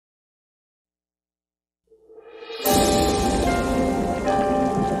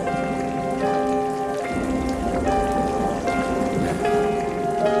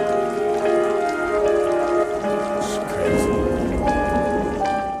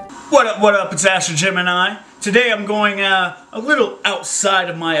What up, it's Astro Gemini. Today I'm going a little outside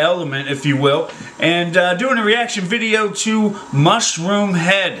of my element, if you will, and doing a reaction video to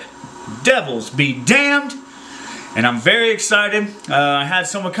Mushroomhead. Devils be damned! And I'm very excited. I had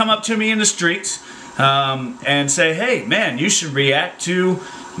someone come up to me in the streets and say, hey man, you should react to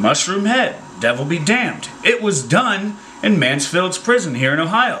Mushroomhead. Devil be damned. It was done in Mansfield's prison here in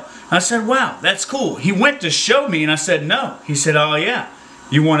Ohio. I said, wow, that's cool. He went to show me and I said, no. He said, oh yeah.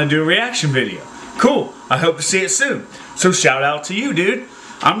 You want to do a reaction video? Cool. I hope to see it soon. So shout out to you, dude.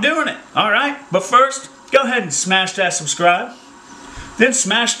 I'm doing it. Alright? But first, go ahead and smash that subscribe. Then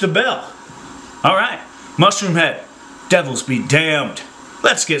smash the bell. Alright. Mushroomhead. Devils be damned.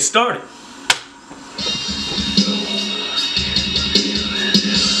 Let's get started.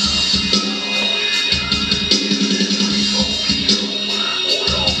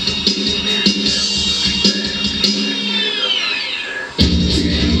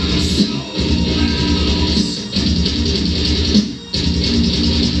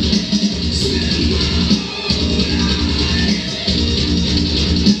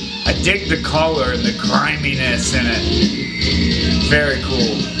 Dig the color and the griminess in it. Very cool.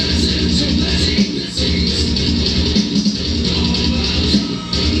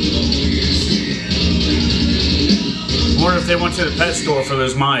 I wonder if they went to the pet store for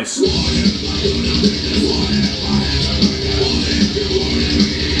those mice.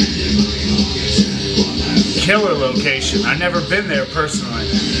 Killer location. I've never been there personally.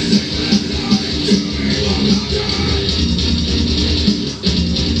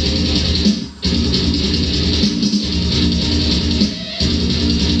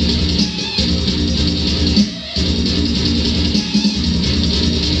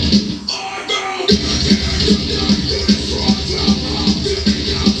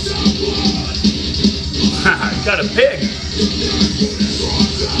 Got a pig.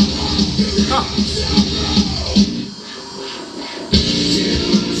 Huh.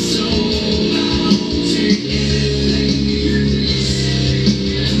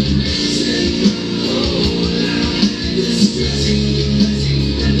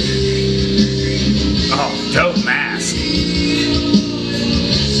 Oh, dope mask.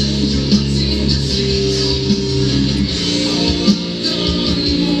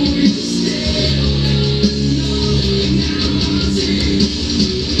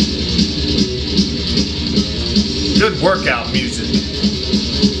 Good workout music.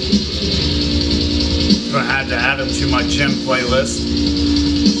 Gonna have to add them to my gym playlist.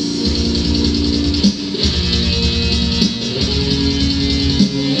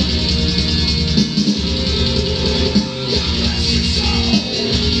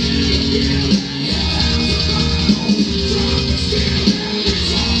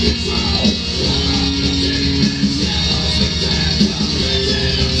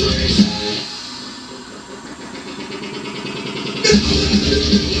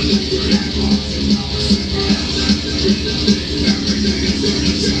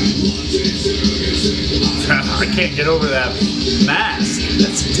 I can't get over that mask.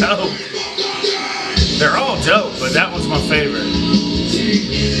 That's dope. They're all dope, but that one's my favorite.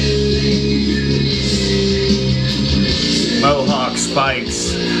 Mohawk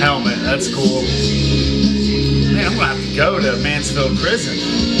spikes helmet. That's cool. Man, I'm gonna have to go to Mansfield prison.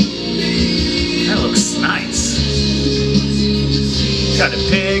 That looks nice. Got a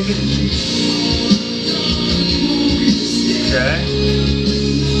pig. Okay.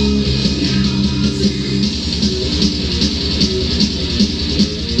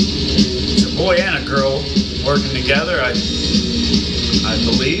 Boy and a girl working together, I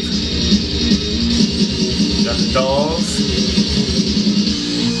believe. Got the dolls.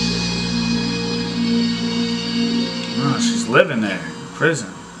 Oh, she's living there in prison.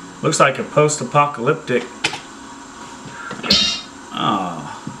 Looks like a post-apocalyptic.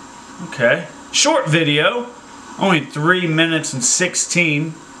 Oh, okay. Short video, only 3 minutes and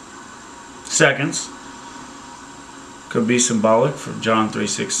 16 seconds. Could be symbolic for John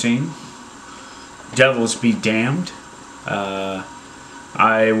 3:16. Devils be damned. I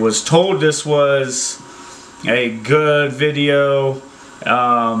was told this was a good video.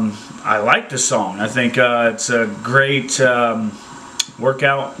 I like the song. I think it's a great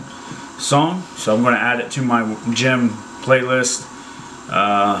workout song, so I'm going to add it to my gym playlist.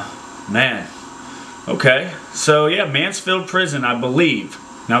 Man. Okay. So yeah, Mansfield prison, I believe.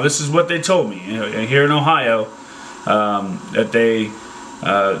 Now this is what they told me here in Ohio, that they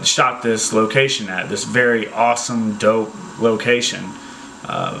shot this location at, this very awesome, dope location.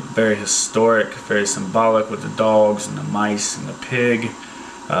 Very historic, very symbolic with the dogs and the mice and the pig.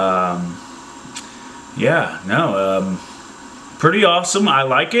 Yeah, no, pretty awesome. I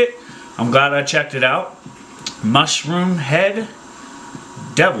like it. I'm glad I checked it out. Mushroomhead,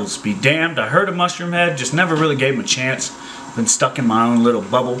 devils be damned. I heard of Mushroomhead, just never really gave him a chance. Been stuck in my own little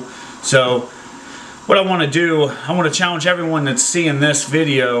bubble. So what I want to do, I want to challenge everyone that's seeing this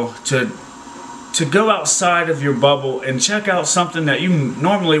video to go outside of your bubble and check out something that you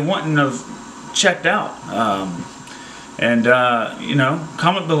normally wouldn't have checked out. You know,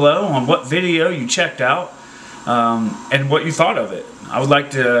 comment below on what video you checked out and what you thought of it. I would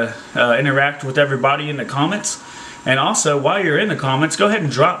like to interact with everybody in the comments. And also, while you're in the comments, go ahead and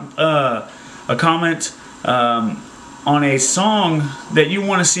drop a comment on a song that you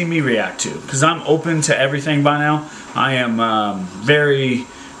want to see me react to, because I'm open to everything by now. I am very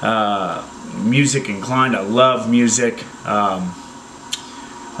music inclined. I love music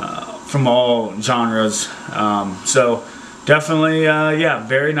from all genres. So definitely, yeah,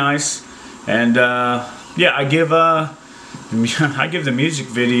 very nice. And yeah, I give the music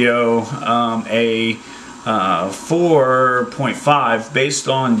video a 4.5 based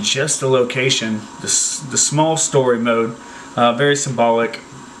on just the location, the small story mode, very symbolic,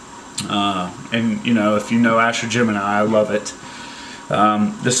 and you know, if you know Astro Gemini, I love it.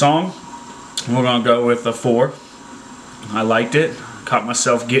 The song, we're gonna go with a 4. I liked it, caught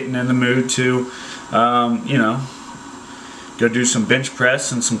myself getting in the mood to, you know, go do some bench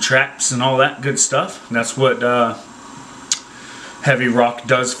press and some traps and all that good stuff. That's what heavy rock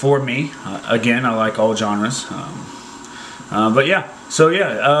does for me. Again, I like all genres. But yeah, so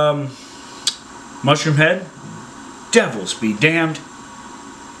yeah, Mushroomhead, devils be damned.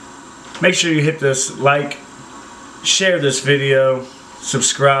 Make sure you hit this like, share this video,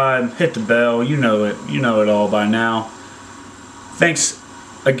 subscribe, hit the bell. You know it. You know it all by now. Thanks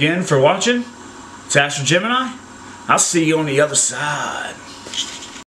again for watching. It's Astro Gemini. I'll see you on the other side.